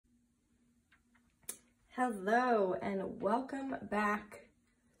Hello and welcome back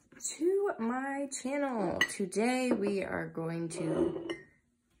to my channel. Today we are going to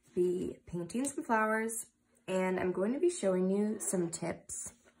be painting some flowers and I'm going to be showing you some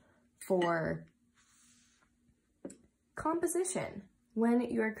tips for composition when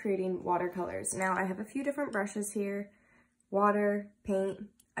you are creating watercolors. Now I have a few different brushes here, water, paint.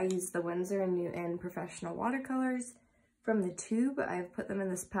 I use the Winsor & Newton Professional Watercolors from the tube. I've put them in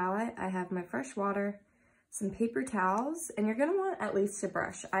this palette. I have my fresh water, some paper towels, and you're gonna want at least a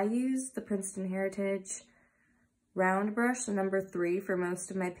brush. I use the Princeton Heritage round brush, the number 3 for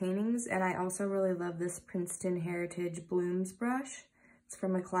most of my paintings, and I also really love this Princeton Heritage Blooms brush. It's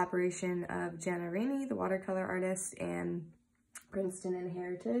from a collaboration of Jana Rainey, the watercolor artist, and Princeton and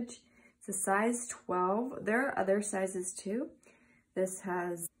Heritage. It's a size 12. There are other sizes too. This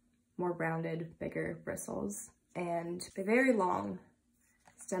has more rounded, bigger bristles and a very long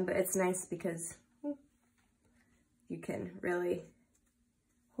stem, but it's nice because you can really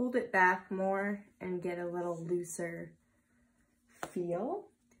hold it back more and get a little looser feel.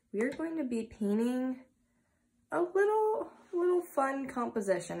 We are going to be painting a little fun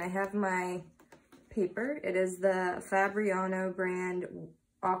composition. I have my paper. It is the Fabriano brand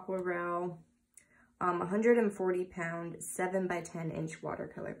Aquarelle 140 pound 7x10 inch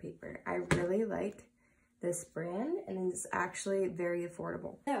watercolor paper. I really like this brand and it's actually very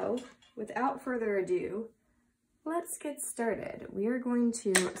affordable. So without further ado, let's get started. We are going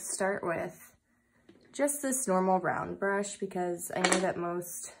to start with just this normal round brush because I know that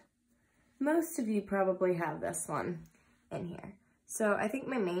most of you probably have this one in here. So I think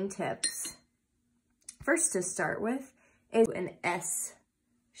my main tips, first to start with, is an S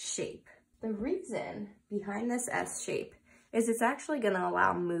shape. The reason behind this S shape is it's actually going to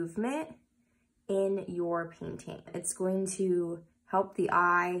allow movement in your painting. It's going to help the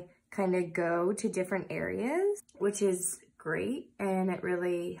eye kind of go to different areas, which is great, and it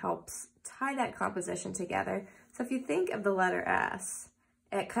really helps tie that composition together. So if you think of the letter S,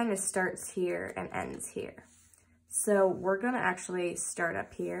 it kind of starts here and ends here. So we're gonna actually start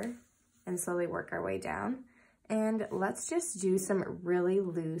up here and slowly work our way down. And let's just do some really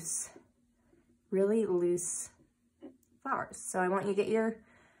loose flowers. So I want you to get your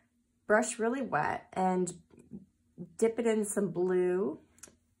brush really wet and dip it in some blue.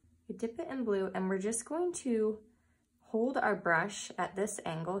 You dip it in blue and we're just going to hold our brush at this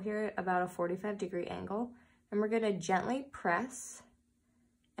angle here, about a 45-degree angle, and we're gonna gently press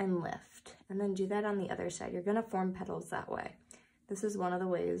and lift, and then do that on the other side. You're gonna form petals that way. This is one of the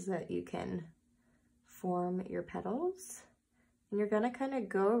ways that you can form your petals. And you're gonna kind of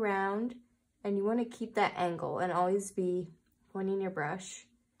go around and you wanna keep that angle and always be pointing your brush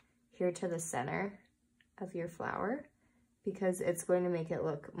here to the center of your flower because it's going to make it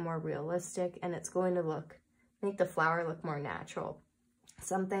look more realistic and it's going to make the flower look more natural.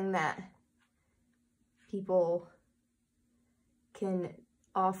 Something that people can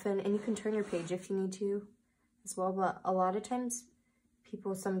often, and you can turn your page if you need to as well, but a lot of times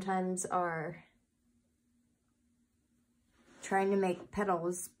people sometimes are trying to make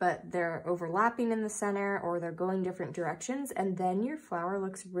petals, but they're overlapping in the center or they're going different directions, and then your flower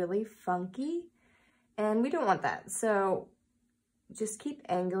looks really funky, and we don't want that. So just keep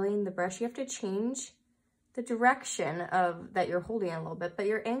angling the brush. You have to change the direction that you're holding it a little bit, but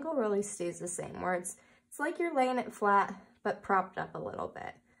your angle really stays the same, where it's like you're laying it flat, but propped up a little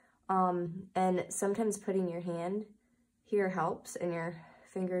bit. And sometimes putting your hand here helps, and your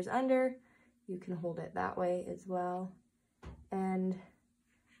fingers under. You can hold it that way as well. And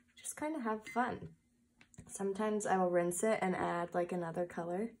just kind of have fun. Sometimes I will rinse it and add like another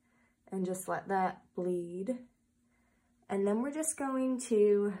color and just let that bleed. And then we're just going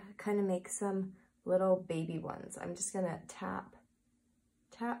to kind of make some little baby ones. I'm just gonna tap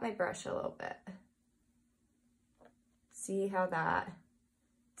my brush a little bit. See how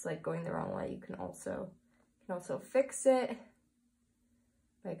it's like going the wrong way. You can also fix it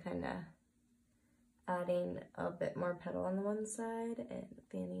by kind of adding a bit more petal on the one side and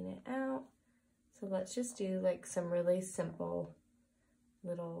fanning it out. So let's just do like some really simple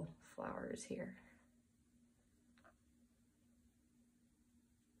little flowers here.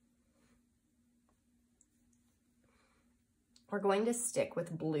 We're going to stick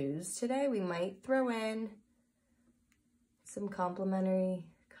with blues today. We might throw in some complementary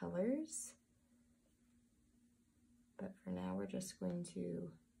colors, but for now we're just going to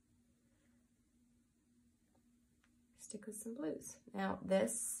stick with some blues. Now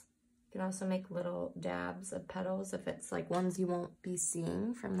this, you can also make little dabs of petals if it's like ones you won't be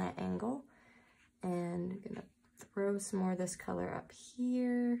seeing from that angle. And I'm gonna throw some more of this color up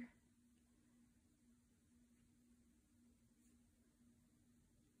here.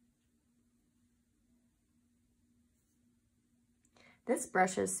 This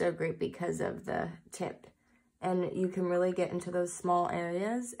brush is so great because of the tip, and you can really get into those small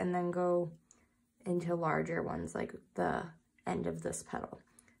areas and then go into larger ones like the end of this petal.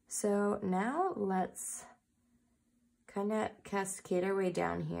 So now let's kind of cascade our way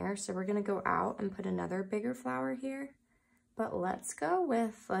down here. So we're gonna go out and put another bigger flower here, but let's go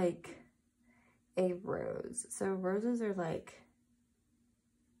with like a rose. So roses are like,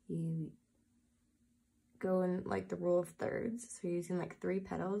 you go in like the rule of thirds. So you're using like 3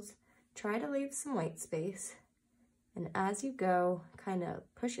 petals. Try to leave some white space. And as you go, kind of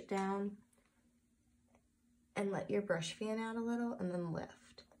push it down and let your brush fan out a little and then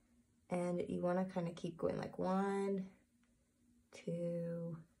lift. And you want to kind of keep going like 1,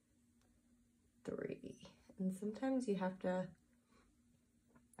 2, 3. And sometimes you have to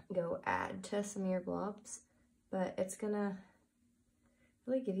go add to some of your globs, but it's gonna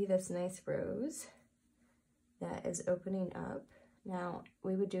really give you this nice rose that is opening up. Now,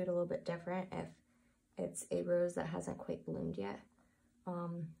 we would do it a little bit different if it's a rose that hasn't quite bloomed yet,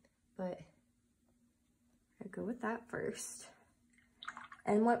 but I go with that first.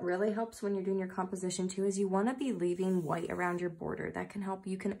 And what really helps when you're doing your composition too is you want to be leaving white around your border. That can help.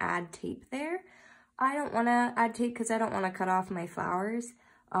 You can add tape there. I don't want to add tape because I don't want to cut off my flowers,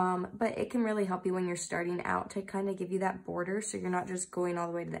 but it can really help you when you're starting out to kind of give you that border so you're not just going all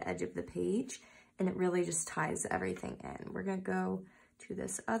the way to the edge of the page, and it really just ties everything in. We're going to go to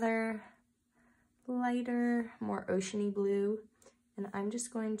this other lighter, more oceany blue, and I'm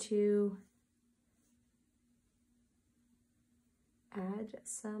just going to add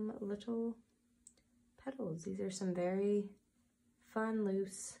some little petals. These are some very fun,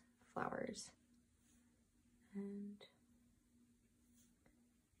 loose flowers. And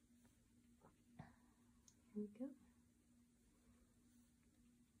here we go.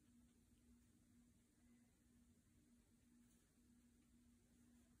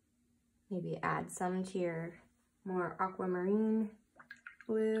 Maybe add some to your more aquamarine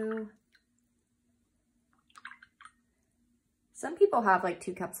blue. Some people have like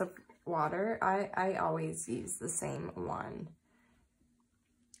 2 cups of water. I always use the same one.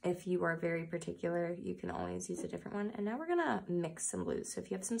 If you are very particular, you can always use a different one. And now we're gonna mix some blues. So if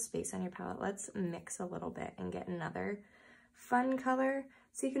you have some space on your palette, let's mix a little bit and get another fun color.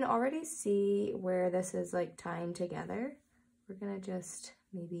 So you can already see where this is like tying together. We're gonna just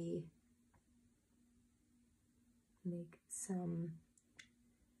maybe make some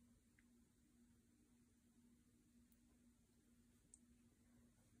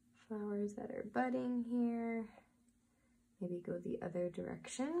flowers that are budding here. Maybe go the other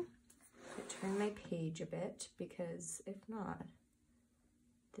direction. Turn my page a bit because if not,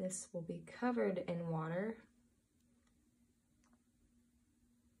 this will be covered in water.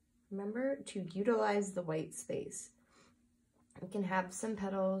 Remember to utilize the white space. You can have some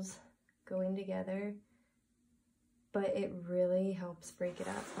petals going together, but it really helps break it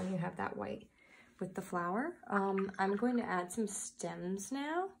up when you have that white with the flower. I'm going to add some stems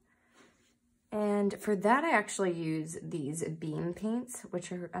now. And for that, I actually use these beam paints,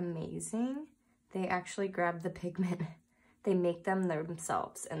 which are amazing. They actually grab the pigment. They make them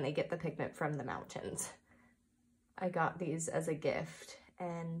themselves, and they get the pigment from the mountains. I got these as a gift,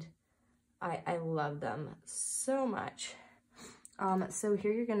 and I love them so much. So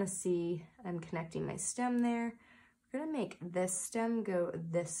here you're gonna see I'm connecting my stem there. We're gonna make this stem go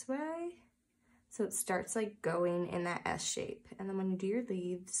this way. So it starts like going in that S shape. And then when you do your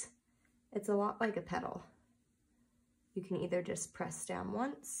leaves, it's a lot like a petal. You can either just press down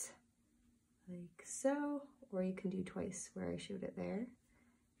once, like so, or you can do twice where I showed it there,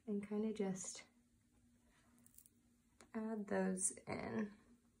 and kind of just add those in.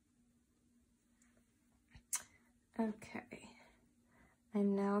 Okay,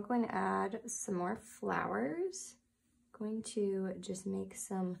 I'm now going to add some more flowers. Going to just make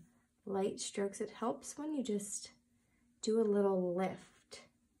some light strokes. It helps when you just do a little lift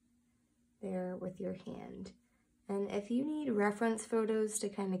there with your hand. And if you need reference photos to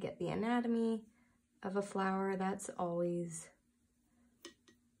kind of get the anatomy of a flower, that's always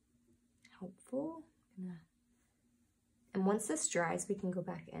helpful. And once this dries, we can go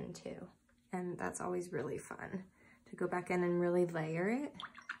back in too. And that's always really fun to go back in and really layer it.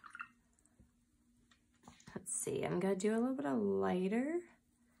 Let's see, I'm gonna do a little bit of lighter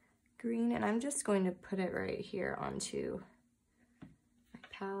green, and I'm just going to put it right here onto my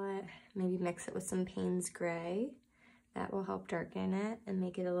palette. Maybe mix it with some Payne's Gray. That will help darken it and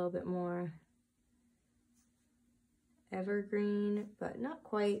make it a little bit more evergreen, but not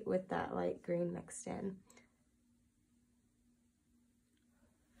quite with that light green mixed in.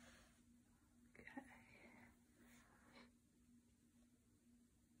 Okay.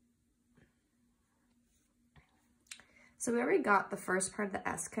 So we already got the first part of the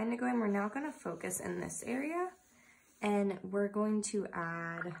S kind of going. We're now going to focus in this area, and we're going to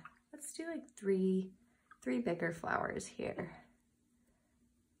add, let's do like three bigger flowers here.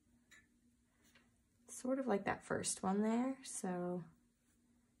 Sort of like that first one there. So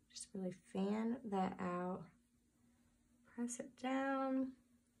just really fan that out, press it down,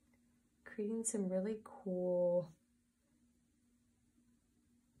 creating some really cool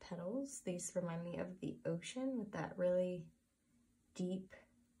petals. These remind me of the ocean with that really deep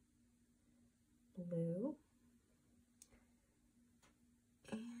blue.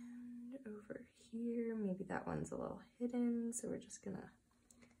 And over here, maybe that one's a little hidden, so we're just gonna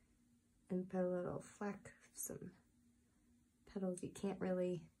put a little fleck, some petals you can't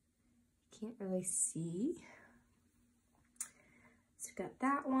really see. So we've got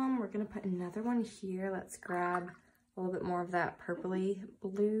that one. We're gonna put another one here. Let's grab a little bit more of that purpley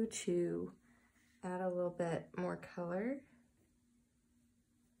blue to add a little bit more color.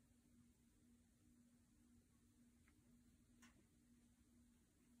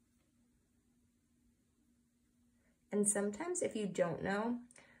 And sometimes if you don't know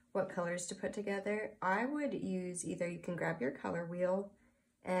what colors to put together, I would use either, you can grab your color wheel,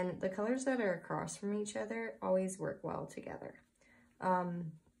 and the colors that are across from each other always work well together.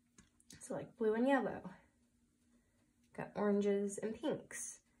 So like blue and yellow. Got oranges and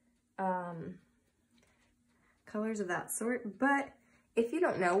pinks, colors of that sort. But if you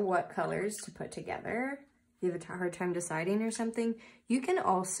don't know what colors to put together, you have a hard time deciding or something, you can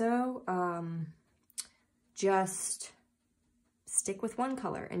also just stick with one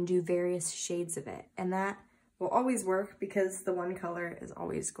color and do various shades of it. And that will always work because the one color is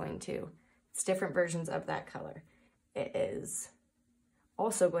always going to, it's different versions of that color. It is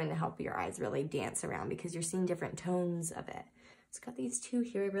also going to help your eyes really dance around because you're seeing different tones of it. It's got these two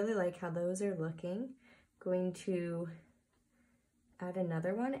here. I really like how those are looking. Going to add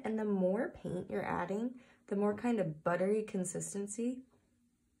another one, and the more paint you're adding, the more kind of buttery consistency,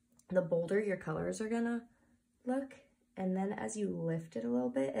 the bolder your colors are gonna look. And then as you lift it a little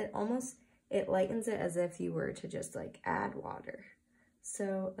bit, it lightens it as if you were to just like add water.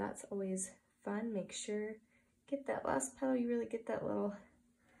 So that's always fun. Make sure, get that last petal, you really get that little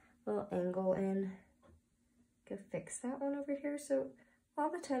angle in. Go fix that one over here. So a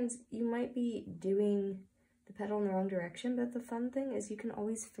lot of the times you might be doing the petal in the wrong direction, but the fun thing is you can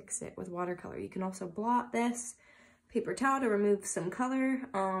always fix it with watercolor. You can also blot this paper towel to remove some color.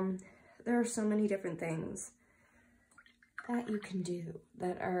 There are so many different things that you can do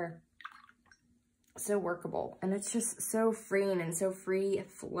that are so workable, and it's just so freeing and so free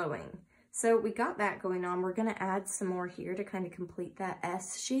flowing. So we got that going on. We're gonna add some more here to kind of complete that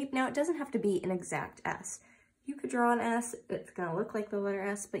S shape. Now it doesn't have to be an exact S. You could draw an S, it's gonna look like the letter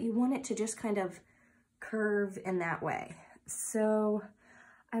S, but you want it to just kind of curve in that way. So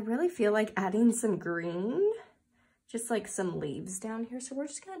I really feel like adding some green, just like some leaves down here. So we're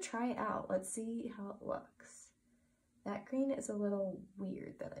just gonna try it out. Let's see how it looks. That green is a little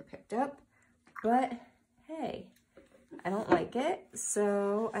weird that I picked up, but hey, I don't like it,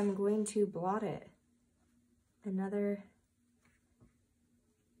 so I'm going to blot it. Another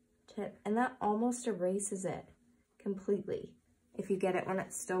tip, and that almost erases it completely if you get it when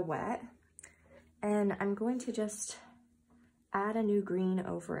it's still wet. And I'm going to just add a new green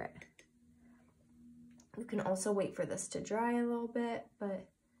over it. You can also wait for this to dry a little bit, but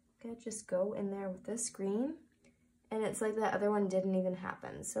I'm gonna just go in there with this green, and it's like that other one didn't even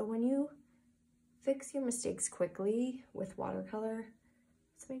happen. So when you fix your mistakes quickly with watercolor,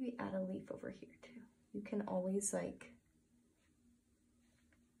 let's maybe add a leaf over here too. You can always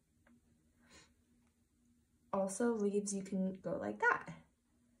also leaves, you can go like that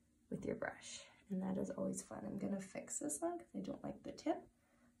with your brush, and that is always fun. I'm gonna fix this one because I don't like the tip,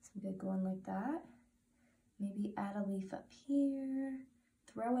 so I'm gonna go in like that. Maybe add a leaf up here,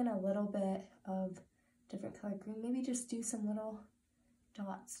 throw in a little bit of different color green, maybe just do some little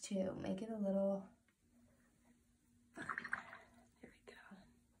dots too, make it a little fun. There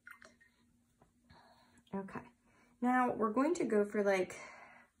we go. Okay, now we're going to go for like,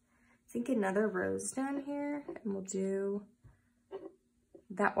 I think another rose down here, and we'll do,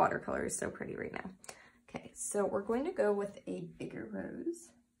 that watercolor is so pretty right now. Okay, so we're going to go with a bigger rose,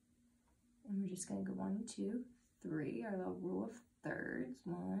 and we're just gonna go 1, 2, 3, our little rule of thirds,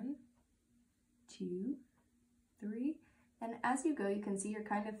 1, 2, 3. And as you go, you can see you're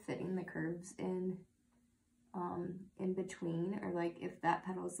kind of fitting the curves in between, or like if that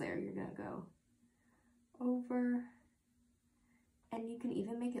petal's there, you're gonna go over. And you can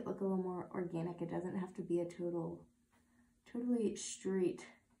even make it look a little more organic. It doesn't have to be a totally straight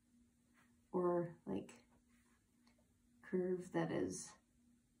or like curve that is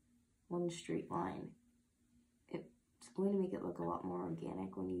one straight line. It's going to make it look a lot more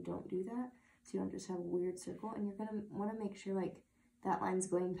organic when you don't do that. So you don't just have a weird circle, and you're gonna wanna make sure like that line's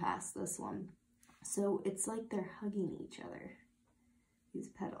going past this one. So it's like they're hugging each other, these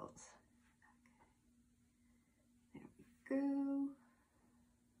petals. There we go.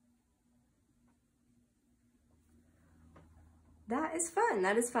 That is fun,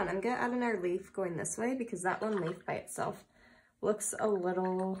 that is fun. I'm gonna add another leaf going this way because that one leaf by itself looks a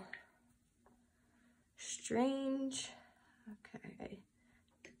little strange. Okay,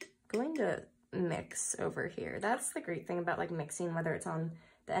 going to mix over here. That's the great thing about like mixing, whether it's on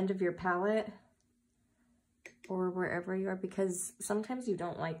the end of your palette or wherever you are, because sometimes you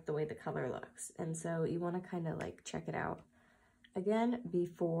don't like the way the color looks. And so you want to kind of like check it out again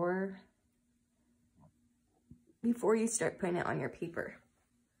before you start putting it on your paper.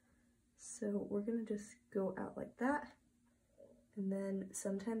 So we're gonna just go out like that. And then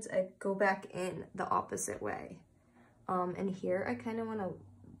sometimes I go back in the opposite way. And here I kind of want to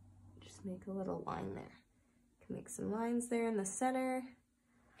just make a little line there. Can make some lines there in the center.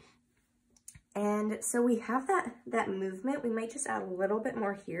 And so we have that movement. We might just add a little bit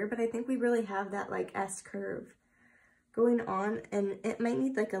more here, but I think we really have that like S curve going on, and it might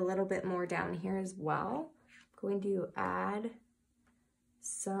need like a little bit more down here as well. I'm going to add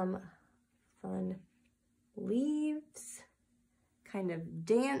some fun leaves, kind of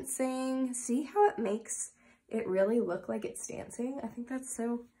dancing. See how it makes it really look like it's dancing? I think that's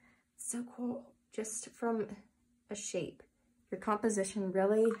so cool, just from a shape. Your composition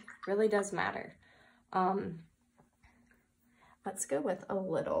really does matter. Let's go with a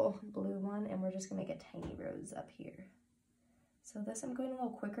little blue one, and we're just gonna make a tiny rose up here. So this I'm going a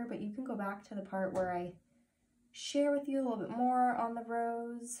little quicker, but you can go back to the part where I share with you a little bit more on the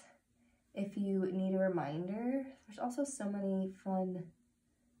rose if you need a reminder. There's also so many fun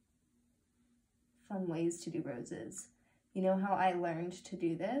ways to do roses. You know how I learned to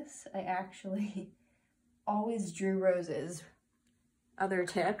do this? I actually always drew roses. Other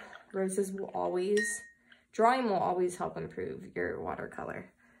tip, drawing will always help improve your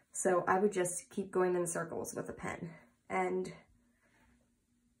watercolor. So I would just keep going in circles with a pen, and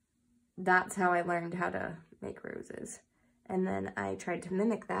that's how I learned how to make roses. And then I tried to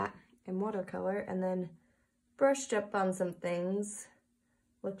mimic that in watercolor, and then brushed up on some things,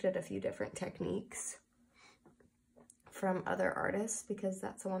 looked at a few different techniques from other artists, because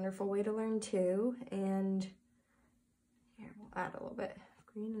that's a wonderful way to learn too. And here, we'll add a little bit of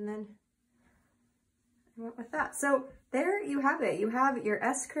green, and then I went with that. So there you have it. You have your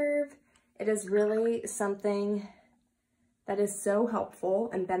S curve. It is really something that is so helpful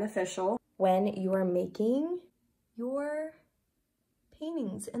and beneficial when you are making your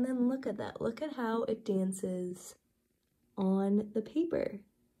paintings. And then look at that. Look at how it dances on the paper.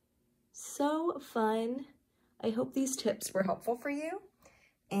 So fun. I hope these tips were helpful for you,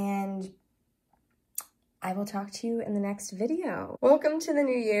 and I will talk to you in the next video. Welcome to the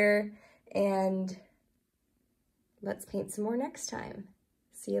new year, and let's paint some more next time.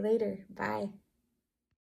 See you later. Bye.